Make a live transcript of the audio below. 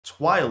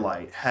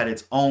Twilight had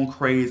its own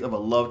craze of a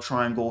love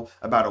triangle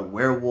about a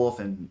werewolf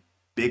and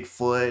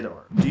Bigfoot?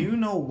 Or do you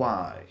know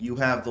why you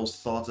have those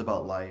thoughts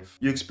about life?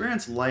 You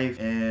experience life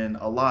in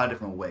a lot of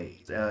different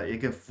ways.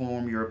 It can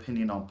form your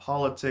opinion on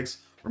politics,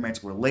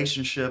 romantic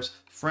relationships,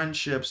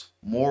 friendships,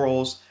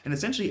 morals, and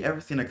essentially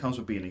everything that comes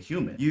with being a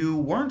human. You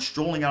weren't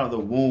strolling out of the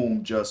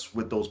womb just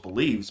with those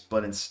beliefs,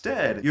 but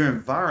instead your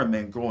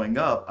environment growing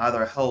up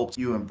either helped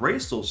you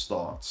embrace those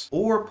thoughts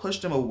or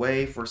pushed them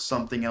away for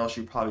something else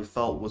you probably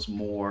felt was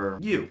more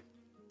you.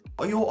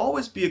 You'll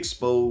always be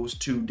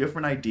exposed to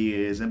different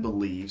ideas and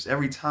beliefs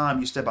every time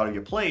you step out of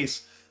your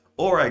place,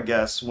 or I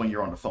guess when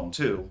you're on the phone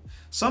too,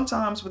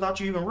 sometimes without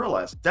you even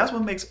realizing. That's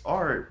what makes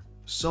art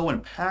so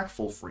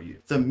impactful for you.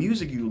 The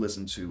music you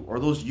listen to, or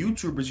those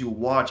YouTubers you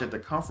watch at the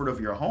comfort of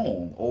your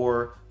home,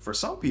 or for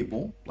some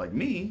people, like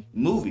me,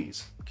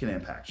 movies can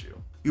impact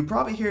you. You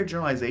probably hear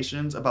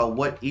generalizations about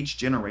what each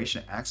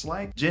generation acts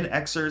like. Gen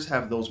Xers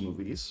have those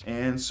movies,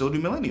 and so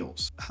do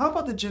Millennials. How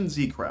about the Gen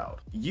Z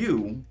crowd?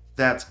 You,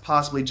 that's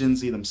possibly Gen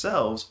Z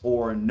themselves,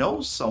 or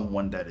knows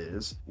someone that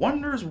is,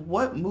 wonders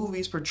what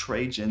movies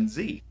portray Gen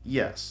Z.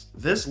 Yes,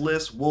 this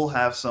list will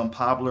have some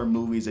popular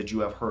movies that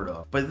you have heard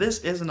of, but this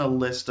isn't a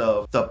list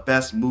of the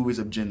best movies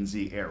of Gen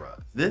Z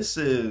era. This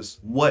is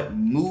what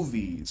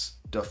movies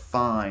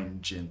define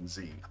Gen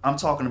Z. I'm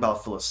talking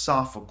about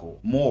philosophical,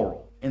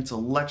 moral,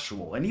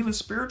 intellectual, and even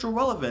spiritual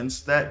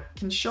relevance that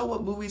can show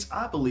what movies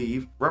I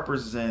believe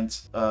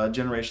represent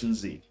Generation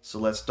Z. So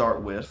let's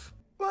start with...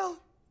 Well,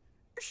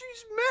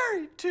 she's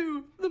married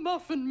to the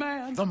Muffin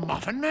Man. The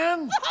Muffin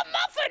Man? The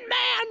Muffin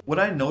Man! What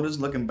I noticed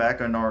looking back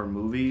on our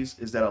movies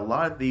is that a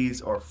lot of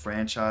these are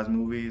franchise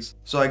movies.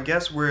 So I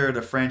guess we're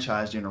the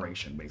franchise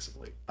generation,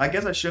 basically. I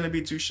guess I shouldn't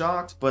be too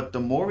shocked, but the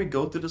more we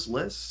go through this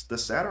list, the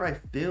sadder I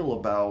feel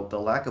about the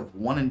lack of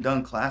one and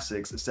done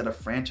classics instead of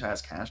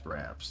franchise cash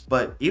grabs.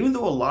 But even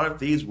though a lot of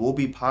these will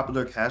be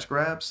popular cash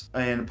grabs,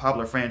 and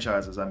popular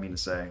franchises, I mean to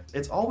say,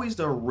 it's always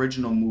the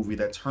original movie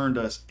that turned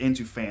us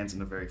into fans in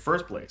the very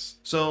first place.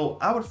 So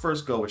I would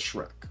first go with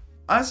Shrek.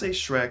 I say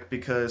Shrek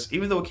because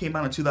even though it came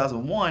out in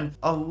 2001,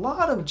 a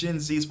lot of Gen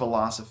Z's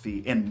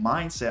philosophy and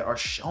mindset are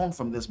shown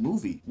from this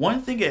movie. One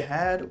thing it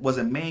had was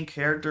a main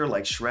character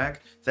like Shrek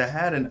that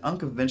had an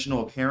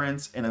unconventional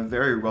appearance and a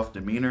very rough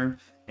demeanor,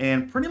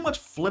 and pretty much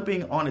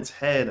flipping on its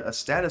head a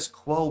status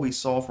quo we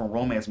saw from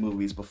romance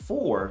movies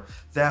before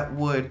that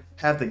would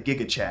have the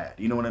Giga Chad,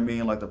 you know what I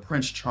mean, like the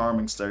Prince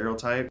Charming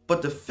stereotype.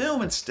 But the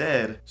film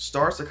instead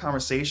starts a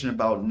conversation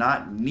about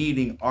not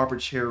needing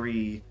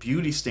arbitrary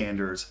beauty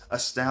standards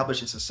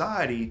established in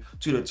society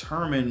to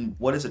determine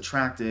what is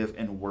attractive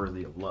and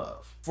worthy of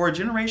love. For a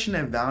generation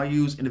that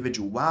values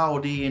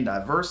individuality and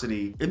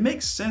diversity, it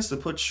makes sense to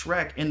put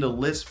Shrek in the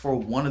list for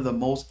one of the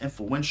most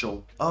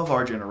influential of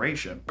our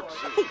generation.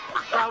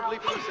 Proudly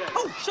present.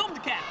 Oh, show him the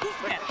cat. Who's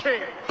the cat?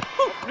 King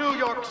of New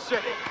York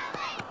City,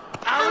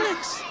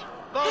 Alex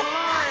the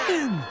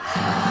Lion.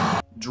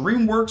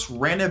 DreamWorks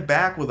ran it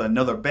back with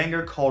another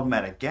banger called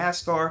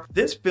Madagascar.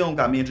 This film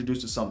got me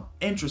introduced to some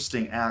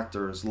interesting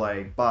actors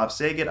like Bob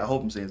Saget, I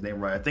hope I'm saying his name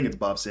right, I think it's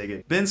Bob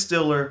Saget, Ben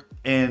Stiller,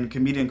 and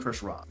comedian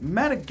Chris Rock.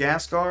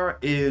 Madagascar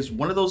is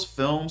one of those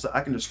films that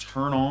I can just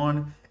turn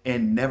on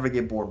and never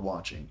get bored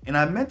watching. And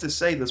I meant to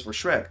say this for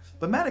Shrek,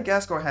 but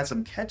Madagascar had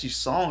some catchy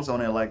songs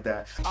on it like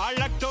that. I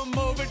like to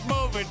move it,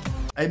 move it.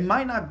 It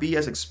might not be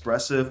as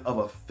expressive of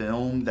a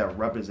film that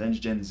represents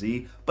Gen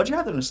Z, but you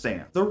have to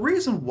understand, the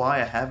reason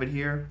why I have it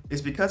here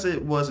is because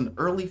it was an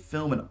early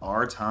film in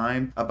our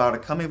time about a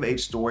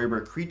coming-of-age story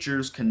where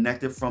creatures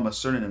connected from a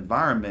certain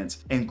environment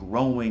and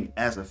growing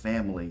as a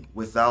family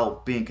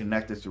without being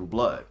connected through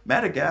blood.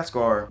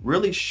 Madagascar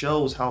really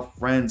shows how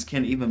friends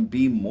can even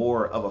be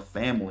more of a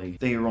family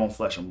than your own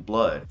flesh and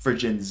blood. For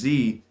Gen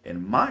Z,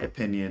 in my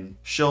opinion,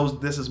 shows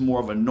this is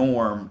more of a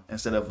norm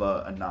instead of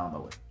an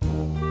anomaly.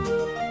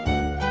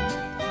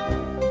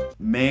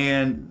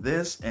 Man,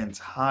 this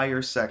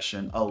entire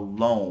section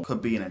alone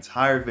could be an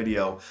entire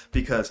video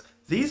because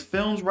these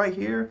films right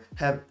here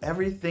have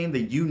everything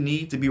that you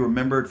need to be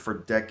remembered for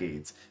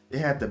decades. They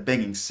had the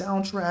banging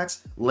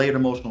soundtracks, layered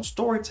emotional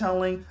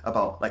storytelling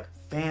about like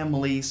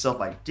family,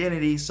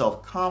 self-identity,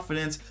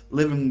 self-confidence,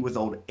 living with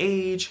old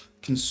age,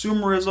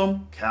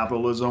 consumerism,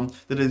 capitalism,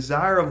 the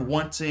desire of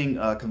wanting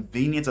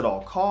convenience at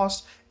all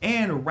costs,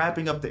 and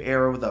wrapping up the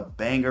era with a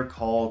banger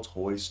called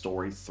Toy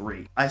Story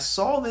 3. I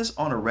saw this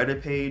on a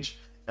Reddit page,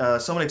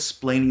 someone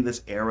explaining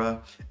this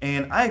era,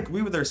 and I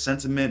agree with their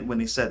sentiment when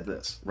they said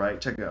this,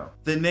 right? Check it out.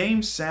 The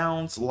name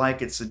sounds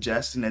like it's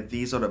suggesting that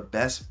these are the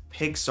best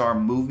Pixar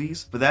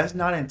movies, but that's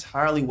not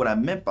entirely what I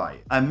meant by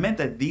it. I meant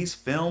that these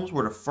films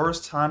were the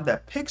first time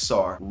that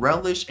Pixar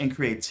relished in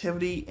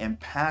creativity and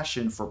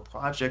passion for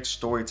project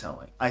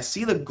storytelling. I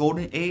see the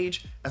golden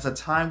age as a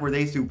time where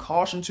they threw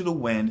caution to the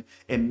wind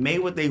and made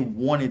what they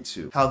wanted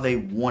to, how they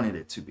wanted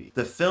it to be.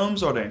 The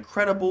films are The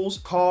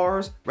Incredibles,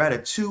 Cars,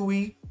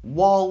 Ratatouille,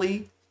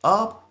 Wall-E,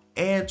 Up,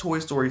 and Toy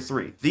Story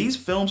 3. These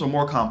films are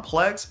more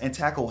complex and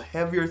tackle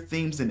heavier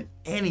themes than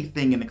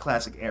anything in the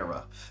classic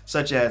era,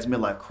 such as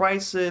midlife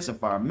crisis,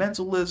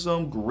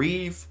 environmentalism,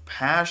 grief,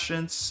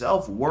 passion,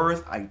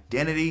 self-worth,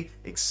 identity,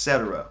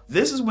 etc.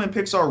 This is when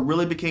Pixar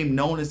really became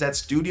known as that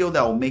studio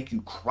that will make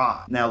you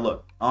cry. Now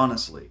look,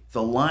 honestly,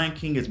 The Lion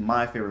King is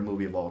my favorite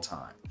movie of all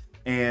time,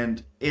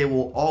 and it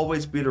will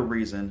always be the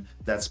reason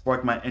that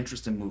sparked my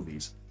interest in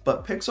movies.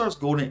 But Pixar's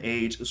golden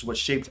age is what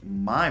shaped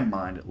my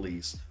mind, at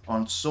least,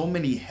 on so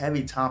many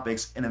heavy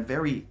topics in a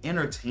very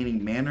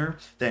entertaining manner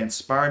that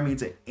inspired me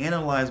to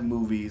analyze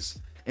movies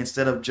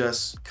instead of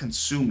just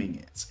consuming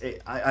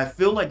it. I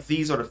feel like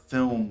these are the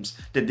films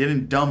that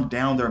didn't dumb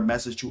down their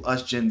message to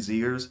us Gen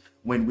Zers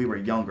when we were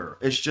younger.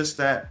 It's just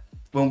that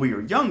when we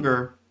were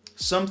younger,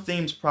 some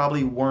themes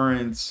probably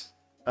weren't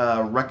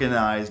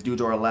recognized due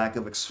to our lack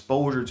of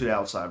exposure to the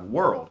outside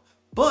world.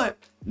 But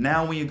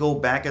now when you go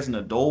back as an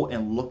adult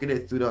and look at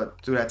it through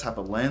that type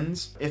of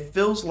lens, it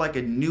feels like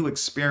a new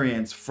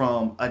experience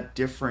from a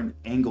different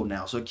angle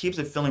now. So it keeps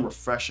it feeling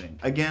refreshing.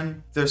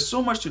 Again, there's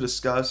so much to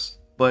discuss,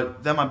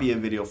 but that might be a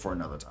video for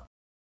another time.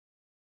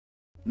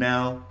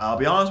 Now, I'll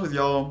be honest with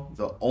y'all,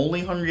 the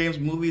only Hunger Games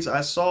movies I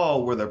saw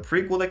were the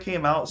prequel that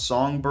came out,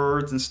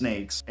 Songbirds and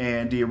Snakes,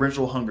 and the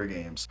original Hunger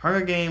Games.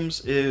 Hunger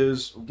Games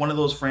is one of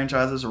those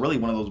franchises, or really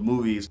one of those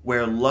movies,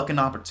 where luck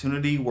and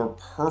opportunity were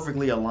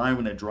perfectly aligned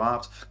when it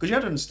dropped. Because you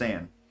have to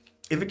understand,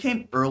 if it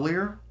came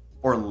earlier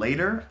or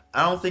later,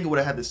 I don't think it would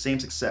have had the same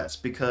success,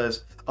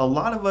 because a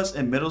lot of us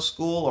in middle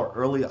school or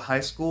early high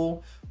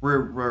school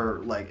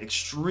were like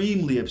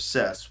extremely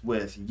obsessed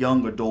with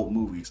young adult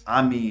movies.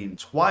 I mean,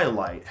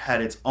 Twilight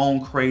had its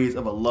own craze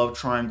of a love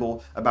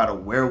triangle about a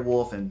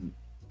werewolf and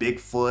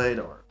Bigfoot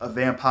or a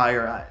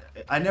vampire.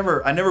 I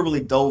never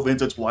really dove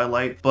into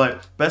Twilight,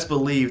 but best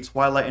believe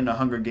Twilight and the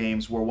Hunger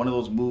Games were one of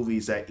those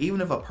movies that even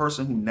if a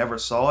person who never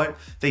saw it,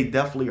 they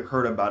definitely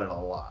heard about it a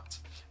lot.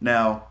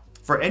 Now,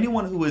 for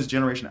anyone who is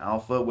Generation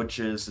Alpha, which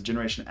is the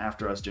generation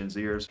after us Gen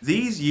Zers,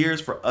 these years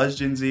for us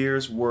Gen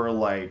Zers were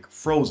like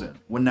Frozen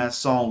when that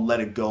song Let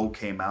It Go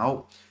came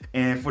out.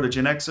 And for the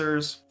Gen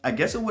Xers, I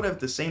guess it would have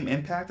the same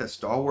impact as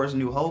Star Wars: A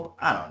New Hope.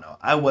 I don't know.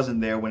 I wasn't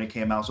there when it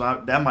came out,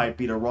 so that might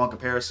be the wrong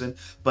comparison.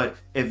 But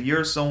if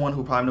you're someone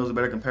who probably knows a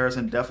better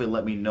comparison, definitely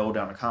let me know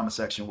down in the comment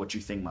section what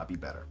you think might be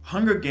better.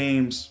 Hunger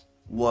Games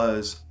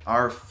was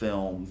our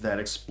film that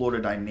explored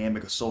a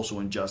dynamic of social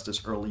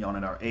injustice early on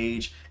in our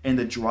age, and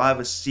the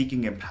drive of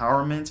seeking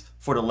empowerment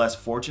for the less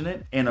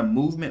fortunate, and a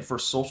movement for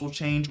social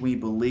change when you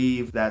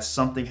believe that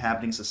something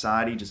happening in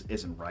society just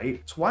isn't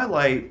right.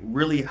 Twilight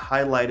really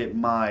highlighted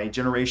my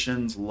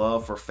generation's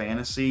love for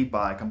fantasy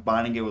by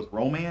combining it with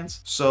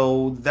romance.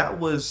 So that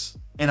was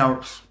in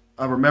our...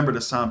 I remember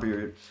this time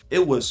period.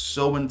 It was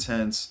so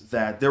intense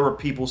that there were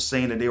people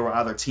saying that they were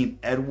either Team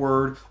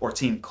Edward or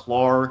Team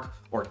Clark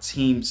or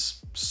Team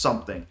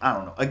something. I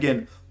don't know.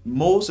 Again,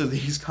 most of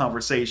these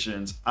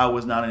conversations, I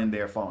was not in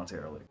there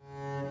voluntarily.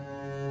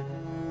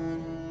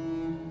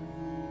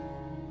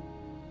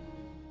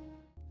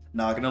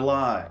 Not gonna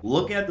lie,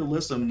 looking at the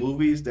list of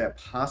movies that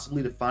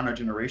possibly define our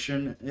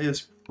generation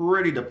is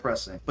pretty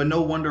depressing. But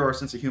no wonder our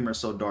sense of humor is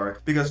so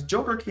dark, because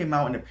Joker came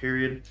out in a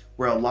period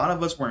where a lot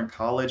of us were in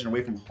college and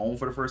away from home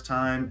for the first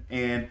time,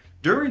 and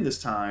during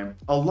this time,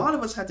 a lot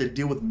of us had to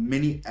deal with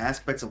many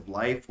aspects of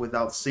life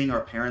without seeing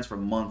our parents for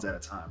months at a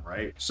time,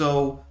 right?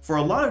 So for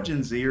a lot of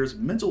Gen Zers,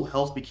 mental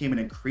health became an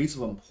increase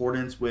of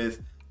importance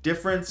with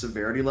different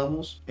severity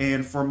levels.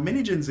 And for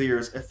many Gen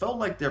Zers, it felt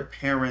like their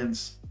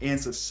parents and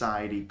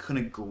society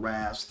couldn't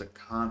grasp the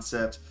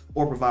concept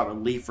or provide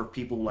relief for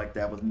people like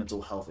that with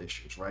mental health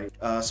issues, right?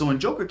 So when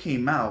Joker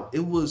came out,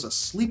 it was a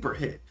sleeper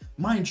hit.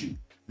 Mind you,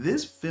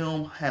 this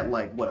film had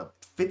like, what, a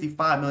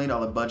 $55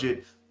 million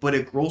budget, but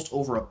it grossed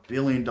over $1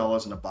 billion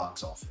in the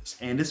box office.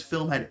 And this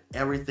film had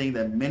everything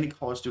that many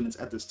college students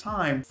at this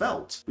time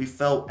felt. We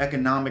felt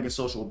economic and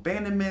social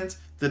abandonment,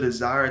 the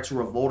desire to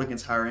revolt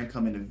against higher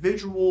income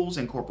individuals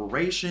and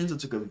corporations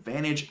that took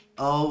advantage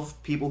of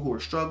people who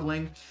were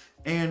struggling.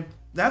 And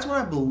that's what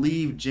I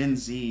believe Gen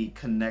Z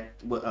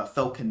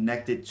felt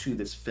connected to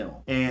this film.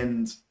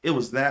 And it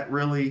was that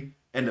really,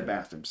 and the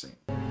bathroom scene.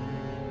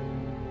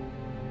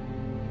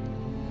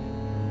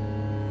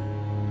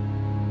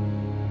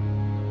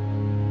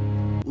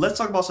 Let's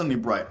talk about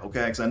something bright,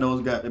 okay? Because I know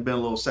it's been a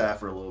little sad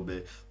for a little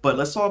bit. But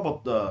let's talk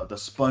about the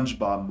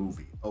SpongeBob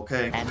movie,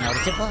 okay? And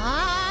notice it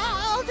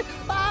bald.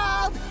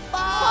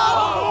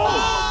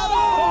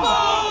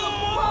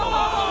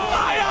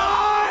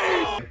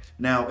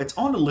 Now, it's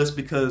on the list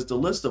because the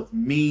list of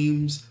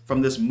memes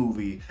from this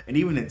movie and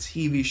even the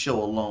TV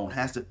show alone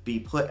has to be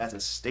put as a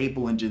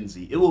staple in Gen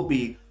Z. It will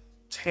be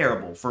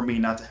terrible for me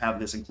not to have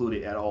this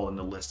included at all in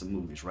the list of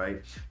movies,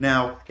 right?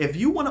 Now, if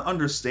you want to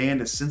understand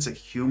the sense of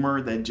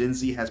humor that Gen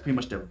Z has pretty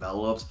much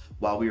developed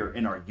while we are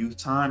in our youth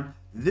time,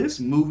 this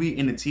movie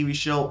and the TV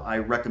show I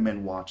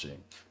recommend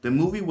watching. The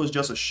movie was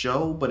just a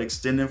show, but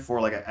extended for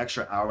like an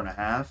extra hour and a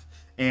half.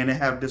 And it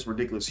had this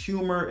ridiculous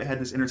humor. It had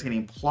this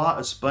entertaining plot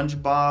of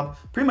SpongeBob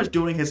pretty much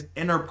doing his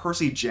inner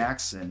Percy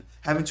Jackson,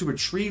 having to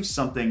retrieve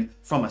something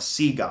from a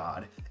sea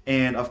god.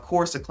 And of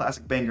course, the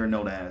classic banger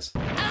known as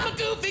I'm a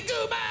goofy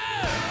goober!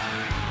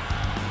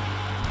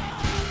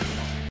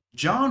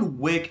 John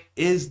Wick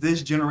is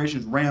this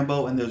generation's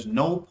Rambo, and there's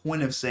no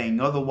point of saying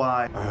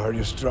otherwise. I heard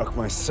you struck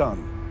my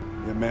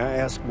son. Yeah, may I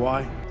ask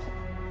why?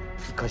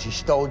 Because you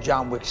stole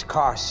John Wick's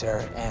car,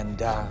 sir,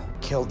 and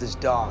killed his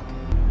dog.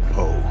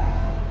 Oh.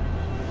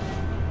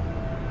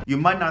 You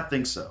might not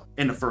think so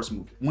in the first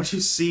movie. Once you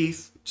see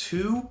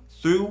 2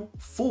 through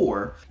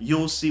 4,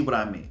 you'll see what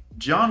I mean.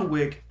 John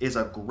Wick is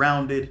a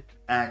grounded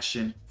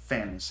action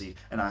fantasy.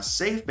 And I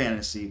say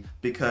fantasy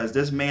because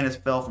this man has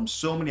fell from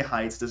so many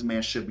heights, this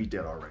man should be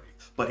dead already.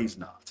 But he's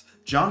not.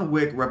 John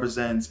Wick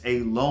represents a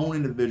lone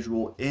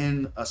individual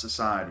in a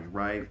society,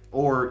 right?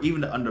 Or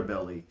even the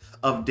underbelly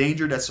of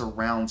danger that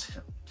surrounds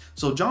him.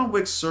 So John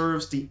Wick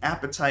serves the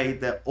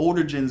appetite that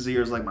older Gen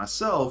Zers like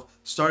myself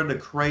started to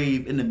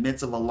crave in the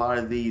midst of a lot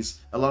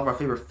of our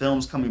favorite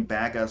films coming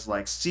back as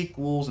like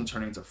sequels and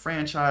turning into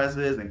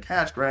franchises and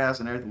cash grabs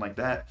and everything like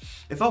that.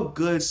 It felt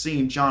good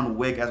seeing John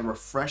Wick as a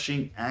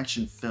refreshing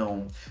action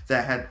film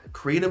that had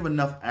creative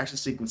enough action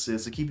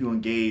sequences to keep you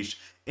engaged.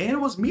 And it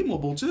was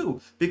memeable too,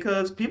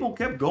 because people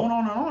kept going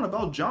on and on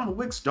about John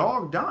Wick's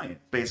dog dying,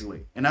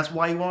 basically. And that's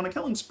why he went on a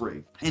killing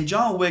spree. And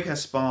John Wick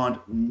has spawned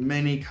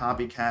many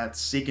copycats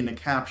seeking to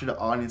capture the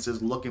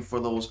audiences looking for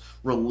those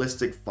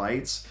realistic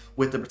fights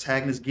with the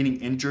protagonist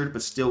getting injured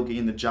but still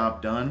getting the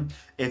job done.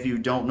 If you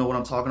don't know what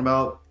I'm talking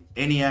about,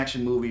 any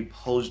action movie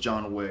post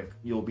John Wick,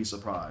 you'll be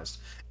surprised.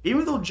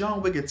 Even though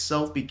John Wick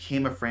itself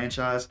became a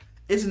franchise,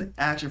 it's an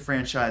action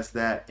franchise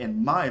that,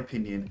 in my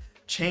opinion,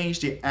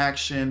 changed the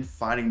action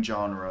fighting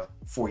genre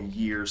for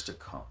years to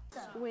come.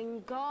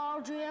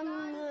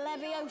 Wingardium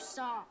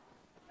Leviosa.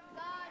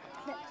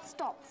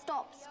 Stop.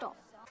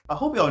 I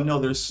hope y'all know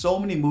there's so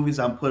many movies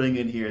I'm putting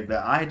in here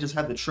that I just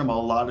have to trim a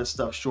lot of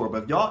stuff short.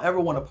 But if y'all ever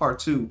want a part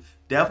 2,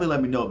 definitely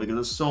let me know, because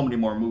there's so many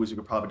more movies we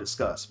could probably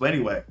discuss. But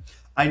anyway,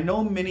 I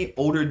know many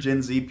older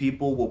Gen Z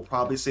people will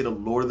probably say the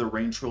Lord of the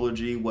Rings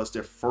trilogy was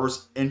their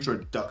first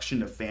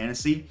introduction to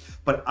fantasy,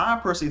 but I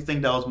personally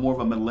think that was more of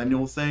a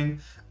millennial thing.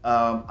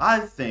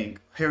 I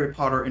think Harry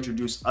Potter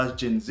introduced us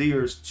Gen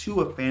Zers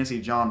to a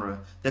fantasy genre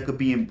that could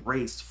be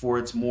embraced for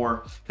its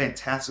more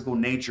fantastical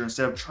nature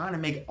instead of trying to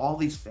make all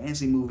these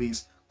fantasy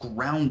movies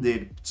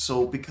grounded.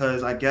 So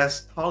because I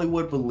guess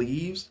Hollywood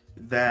believes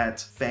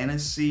that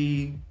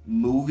fantasy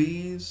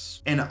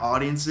movies and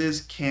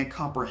audiences can't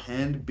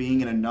comprehend being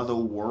in another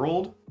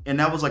world. And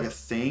that was like a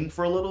thing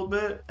for a little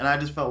bit. And I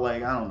just felt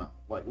like, I don't know.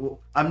 Like, well,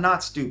 I'm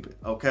not stupid,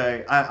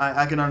 okay?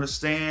 I can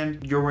understand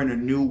you're in a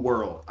new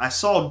world. I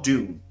saw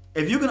Dune.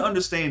 If you can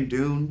understand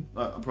Dune,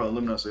 probably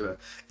let me not say that.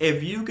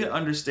 If you can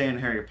understand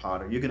Harry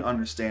Potter, you can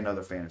understand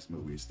other fantasy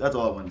movies. That's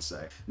all I want to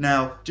say.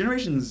 Now,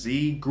 Generation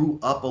Z grew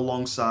up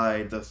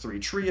alongside the 3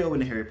 trio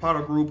in the Harry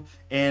Potter group,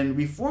 and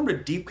we formed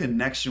a deep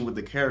connection with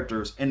the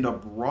characters and the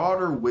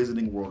broader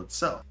Wizarding world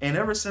itself. And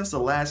ever since the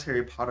last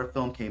Harry Potter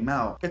film came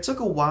out, it took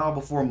a while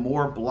before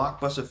more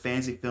blockbuster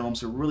fantasy films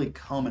could really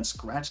come and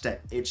scratch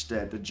that itch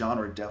that the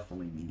genre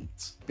definitely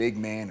needs. Big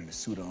man in a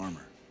suit of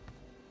armor.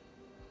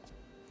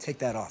 Take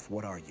that off.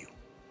 What are you?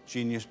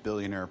 Genius,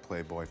 billionaire,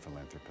 playboy,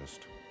 philanthropist.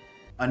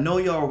 I know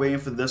y'all are waiting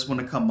for this one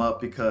to come up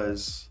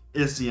because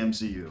it's the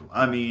MCU.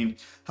 I mean,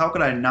 how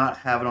could I not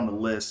have it on the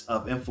list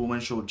of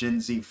influential Gen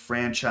Z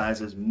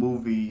franchises,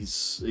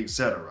 movies,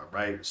 etc.,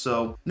 right?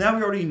 So now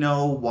we already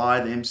know why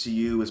the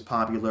MCU is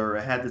popular.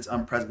 It had this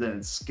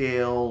unprecedented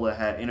scale, it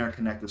had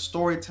interconnected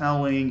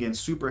storytelling, and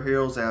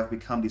superheroes that have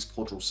become these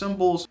cultural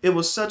symbols. It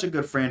was such a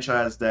good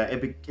franchise that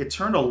it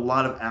turned a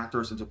lot of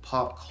actors into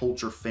pop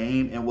culture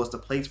fame and was the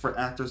place for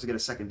actors to get a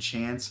second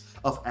chance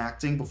of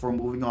acting before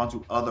moving on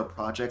to other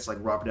projects like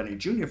Robert Downey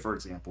Jr., for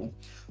example.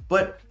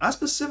 But I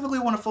specifically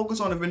want to focus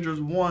on Avengers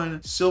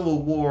 1,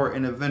 Civil War,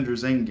 and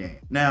Avengers Endgame.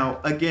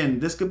 Now, again,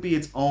 this could be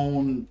its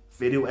own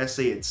video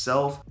essay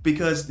itself,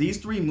 because these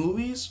 3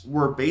 movies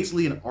were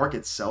basically an arc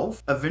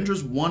itself.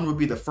 Avengers 1 would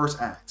be the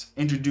first act,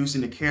 introducing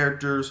the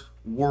characters,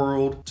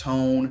 world,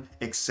 tone,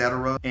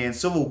 etc. And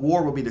Civil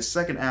War will be the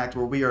second act,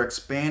 where we are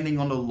expanding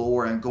on the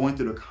lore and going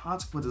through the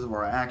consequences of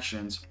our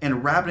actions,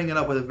 and wrapping it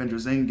up with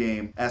Avengers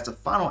Endgame as the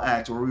final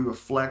act, where we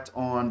reflect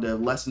on the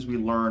lessons we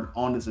learned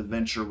on this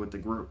adventure with the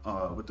group.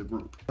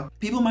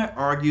 People might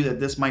argue that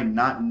this might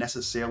not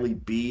necessarily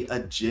be a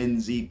Gen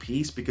Z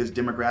piece because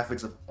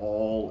demographics of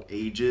all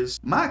ages.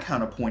 My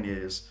counterpoint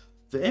is,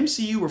 the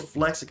MCU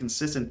reflects the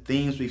consistent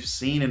themes we've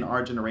seen in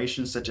our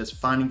generation, such as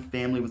finding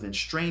family within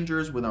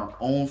strangers when our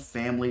own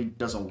family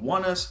doesn't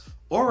want us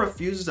or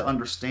refuses to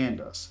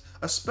understand us,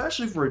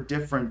 especially if we're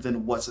different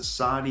than what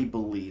society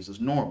believes is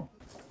normal.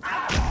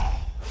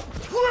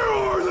 Where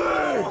are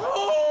they?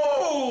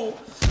 Oh!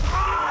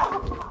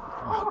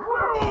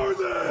 Where are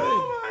they? Oh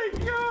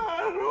my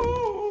God!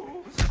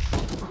 Oh!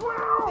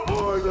 Where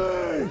are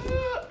they?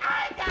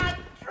 I got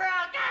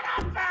drunk at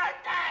a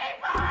birthday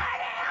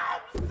party!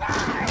 I'm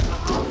sorry!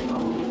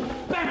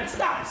 Bennett,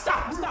 stop!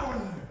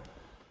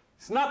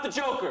 It's not the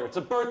Joker. It's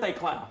a birthday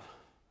clown.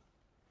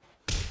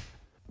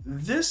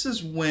 This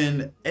is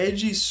when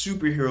edgy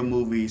superhero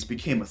movies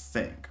became a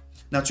thing.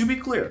 Now, to be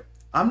clear,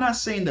 I'm not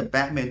saying the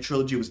Batman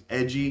trilogy was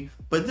edgy,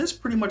 but this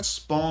pretty much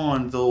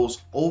spawned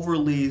those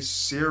overly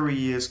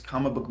serious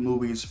comic book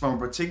movies from a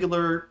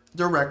particular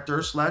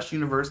director /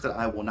 universe that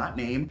I will not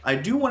name. I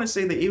do want to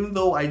say that even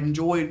though I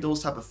enjoyed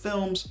those type of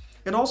films,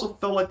 it also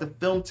felt like the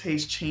film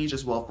taste changed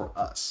as well for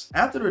us.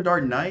 After The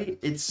Dark Knight,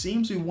 it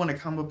seems we wanted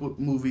comic book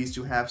movies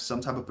to have some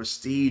type of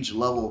prestige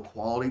level of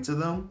quality to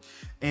them,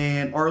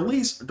 or at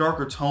least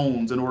darker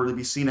tones in order to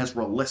be seen as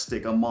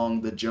realistic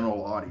among the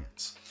general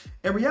audience.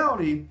 In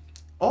reality,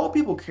 all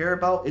people care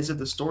about is if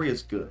the story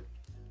is good.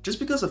 Just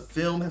because a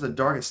film has a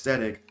dark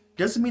aesthetic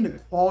doesn't mean the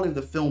quality of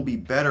the film will be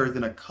better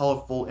than a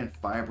colorful and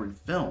vibrant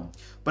film.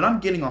 But I'm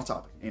getting off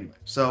topic anyway.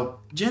 So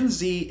Gen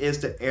Z is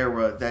the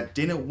era that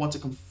didn't want to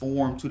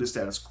conform to the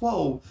status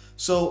quo,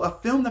 so a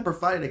film that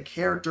provided a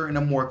character in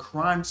a more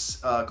crime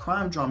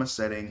drama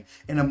setting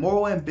and a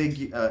moral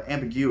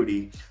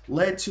ambiguity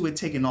led to it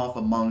taking off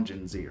among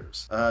Gen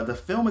Zers. The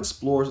film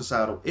explores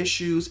societal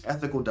issues,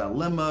 ethical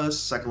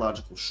dilemmas,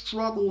 psychological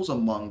struggles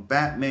among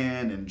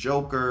Batman and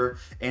Joker,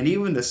 and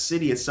even the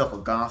city itself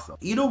of Gotham.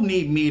 You don't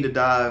need me to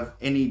dive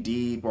any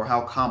deep or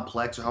how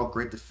complex or how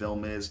great the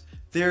film is.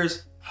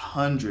 There's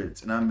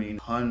hundreds, and I mean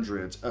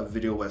hundreds, of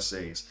video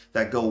essays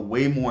that go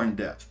way more in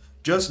depth.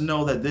 Just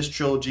know that this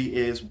trilogy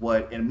is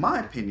what, in my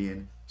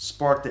opinion,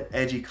 sparked the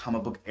edgy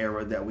comic book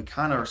era that we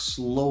kind of are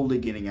slowly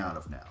getting out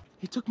of now.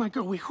 He took my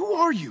girl. Wait, who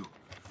are you?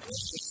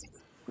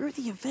 We're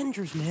the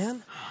Avengers,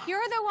 man.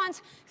 You're the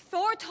ones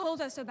Thor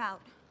told us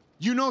about.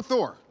 You know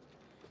Thor?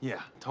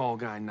 Yeah, tall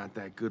guy, not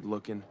that good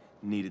looking,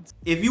 needed.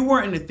 If you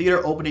weren't in the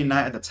theater opening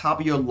night at the top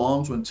of your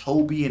lungs when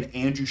Toby and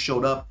Andrew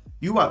showed up,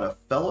 you either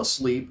fell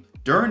asleep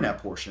during that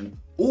portion,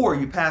 or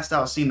you passed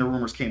out seeing the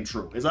rumors came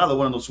true. It's either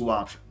one of those two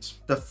options.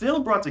 The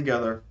film brought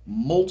together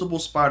multiple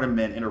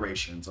Spider-Man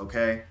iterations,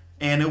 okay?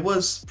 And it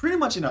was pretty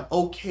much an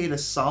okay to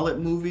solid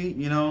movie,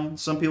 you know?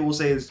 Some people will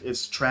say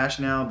it's trash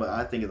now, but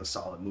I think it's a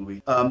solid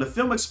movie. The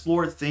film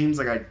explored themes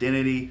like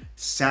identity,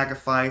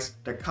 sacrifice,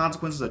 the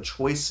consequences of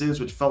choices,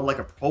 which felt like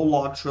a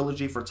prologue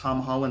trilogy for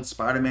Tom Holland's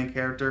Spider-Man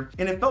character.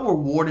 And it felt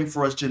rewarding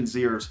for us Gen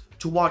Zers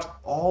to watch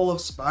all of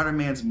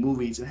Spider-Man's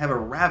movies and have it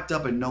wrapped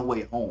up in No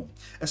Way Home.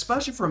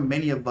 Especially for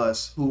many of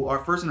us who our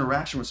first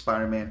interaction with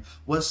Spider-Man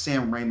was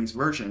Sam Raimi's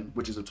version,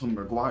 which is a Tobey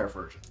Maguire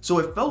version. So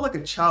it felt like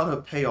a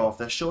childhood payoff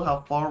that showed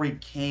how far we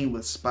came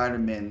with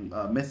Spider-Man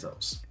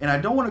mythos. And I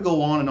don't want to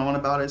go on and on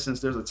about it since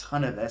there's a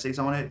ton of essays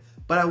on it,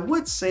 but I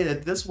would say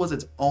that this was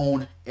its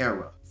own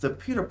era, the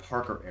Peter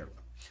Parker era.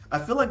 I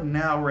feel like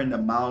now we're in the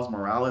Miles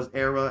Morales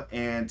era,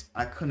 and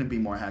I couldn't be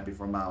more happy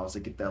for Miles to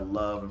get that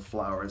love and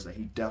flowers that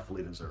he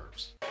definitely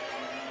deserves.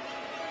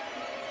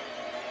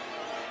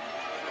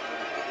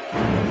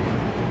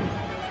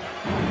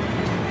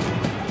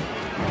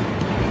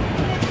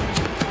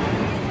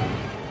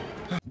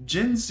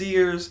 Gen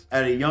Zers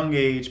at a young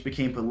age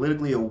became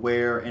politically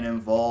aware and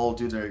involved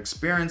due to their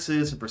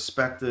experiences and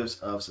perspectives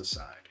of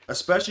society,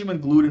 especially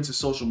when glued into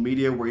social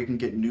media where you can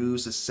get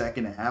news the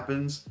second it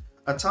happens.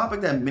 A topic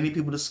that many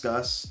people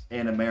discuss,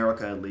 in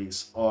America at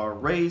least, are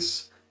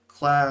race,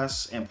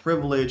 class, and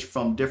privilege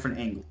from different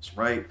angles,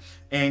 right?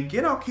 And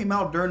Get Out came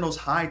out during those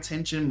high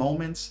tension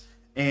moments,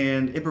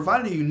 and it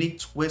provided a unique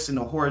twist in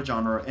the horror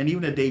genre and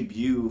even a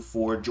debut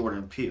for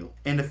Jordan Peele.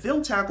 And the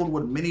film tackled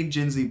what many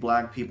Gen Z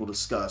Black people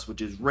discuss,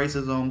 which is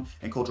racism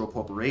and cultural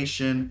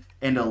appropriation,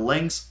 and the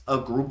lengths a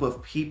group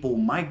of people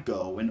might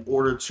go in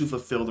order to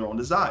fulfill their own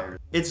desires.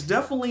 It's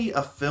definitely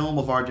a film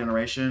of our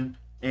generation,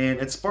 and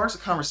it sparks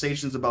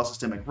conversations about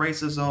systemic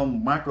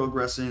racism,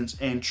 microaggressions,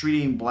 and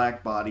treating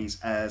Black bodies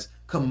as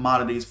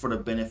commodities for the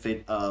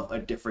benefit of a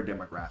different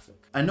demographic.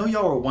 I know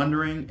y'all are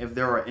wondering if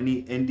there are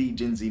any indie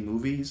Gen Z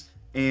movies,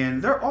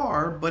 and there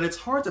are, but it's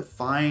hard to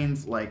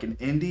find like an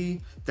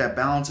indie that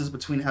balances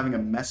between having a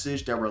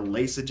message that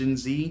relates to Gen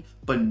Z,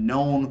 but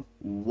known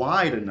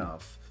wide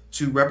enough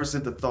to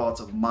represent the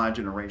thoughts of my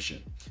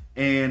generation.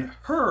 And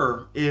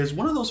Her is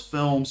one of those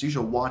films you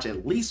should watch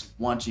at least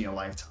once in your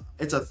lifetime.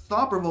 It's a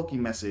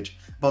thought-provoking message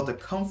about the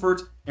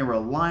comfort and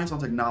reliance on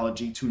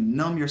technology to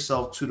numb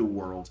yourself to the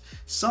world,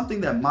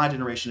 something that my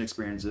generation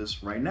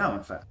experiences right now,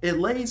 in fact. It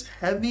lays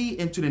heavy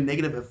into the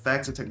negative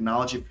effects of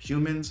technology for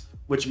humans,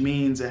 which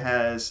means it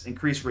has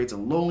increased rates of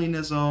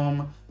loneliness,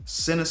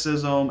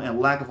 cynicism, and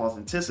lack of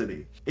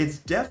authenticity. It's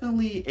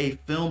definitely a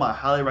film I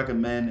highly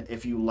recommend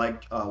if you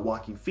like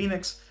Joaquin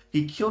Phoenix.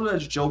 He killed it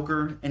as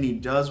Joker, and he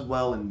does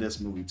well in this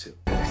movie too.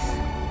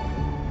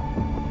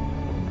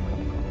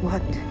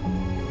 What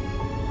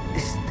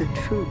is the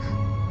truth?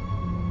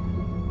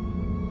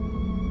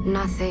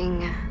 Nothing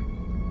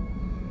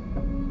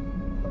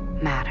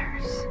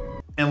matters.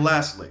 And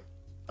lastly,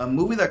 a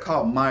movie that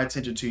caught my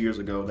attention 2 years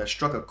ago that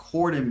struck a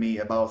chord in me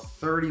about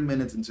 30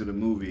 minutes into the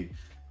movie,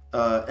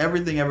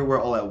 Everything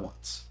Everywhere All at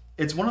Once.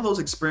 It's one of those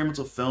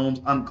experimental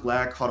films I'm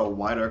glad caught a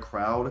wider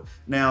crowd.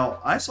 Now,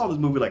 I saw this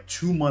movie like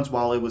 2 months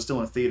while it was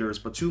still in theaters,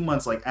 but 2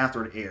 months like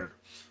after it aired.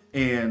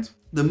 And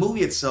the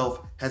movie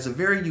itself has a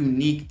very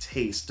unique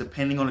taste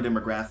depending on the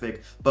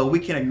demographic, but we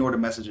can't ignore the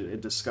message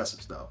it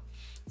discusses though.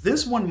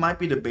 This one might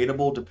be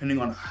debatable depending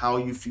on how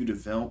you view the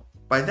film.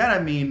 By that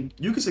I mean,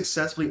 you can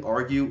successfully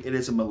argue it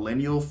is a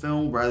millennial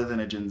film rather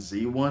than a Gen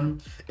Z one.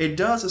 It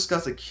does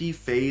discuss a key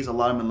phase a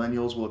lot of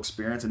millennials will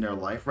experience in their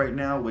life right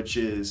now, which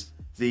is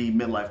the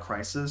midlife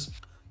crisis.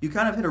 You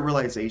kind of hit a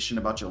realization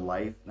about your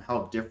life and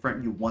how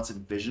different you once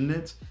envisioned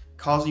it,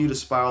 causing you to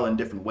spiral in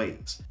different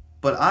ways.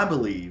 But I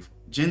believe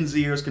Gen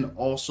Zers can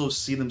also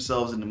see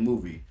themselves in the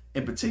movie,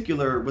 in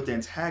particular with the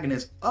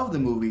antagonist of the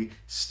movie,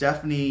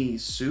 Stephanie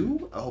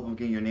Sue. I hope I'm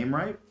getting your name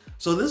right.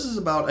 So this is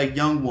about a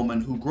young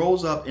woman who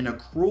grows up in a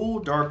cruel,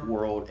 dark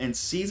world and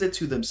sees it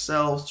to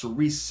themselves to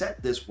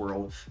reset this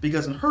world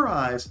because in her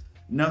eyes,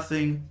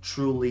 nothing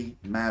truly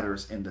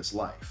matters in this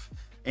life.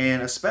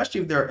 And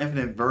especially if there are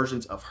infinite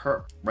versions of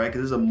her, right?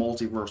 Because this is a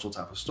multiversal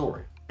type of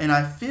story. And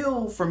I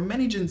feel for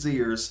many Gen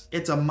Zers,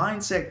 it's a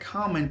mindset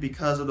common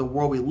because of the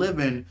world we live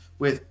in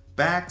with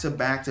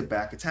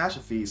back-to-back-to-back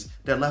catastrophes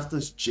that left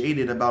us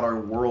jaded about our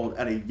world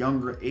at a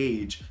younger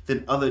age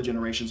than other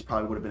generations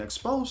probably would have been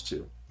exposed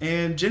to.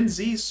 And Gen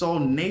Z saw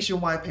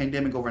nationwide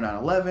pandemic over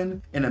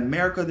 9/11. In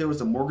America, there was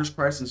the mortgage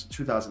crisis in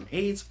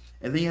 2008,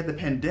 and then you had the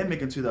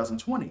pandemic in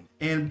 2020.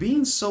 And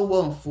being so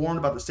well informed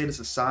about the state of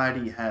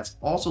society has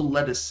also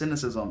led to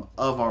cynicism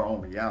of our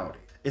own reality.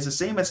 It's the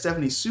same as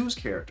Stephanie Sue's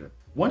character.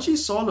 Once she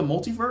saw the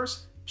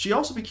multiverse, she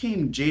also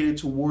became jaded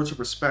towards her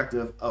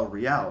perspective of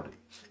reality.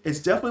 It's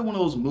definitely one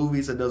of those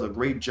movies that does a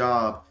great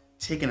job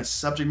taking a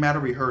subject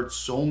matter we heard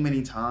so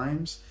many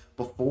times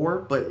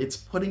before, but it's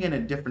putting it in a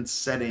different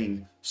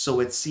setting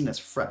so it's seen as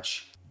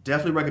fresh.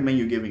 Definitely recommend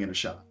you giving it a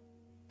shot.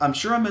 I'm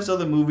sure I missed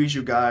other movies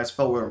you guys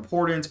felt were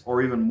important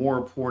or even more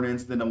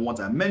important than the ones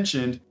I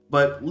mentioned,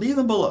 but leave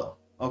them below,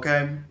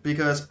 okay?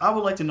 Because I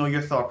would like to know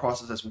your thought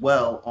process as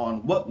well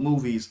on what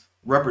movies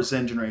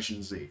represent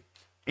Generation Z.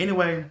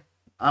 Anyway,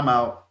 I'm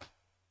out.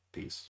 Peace.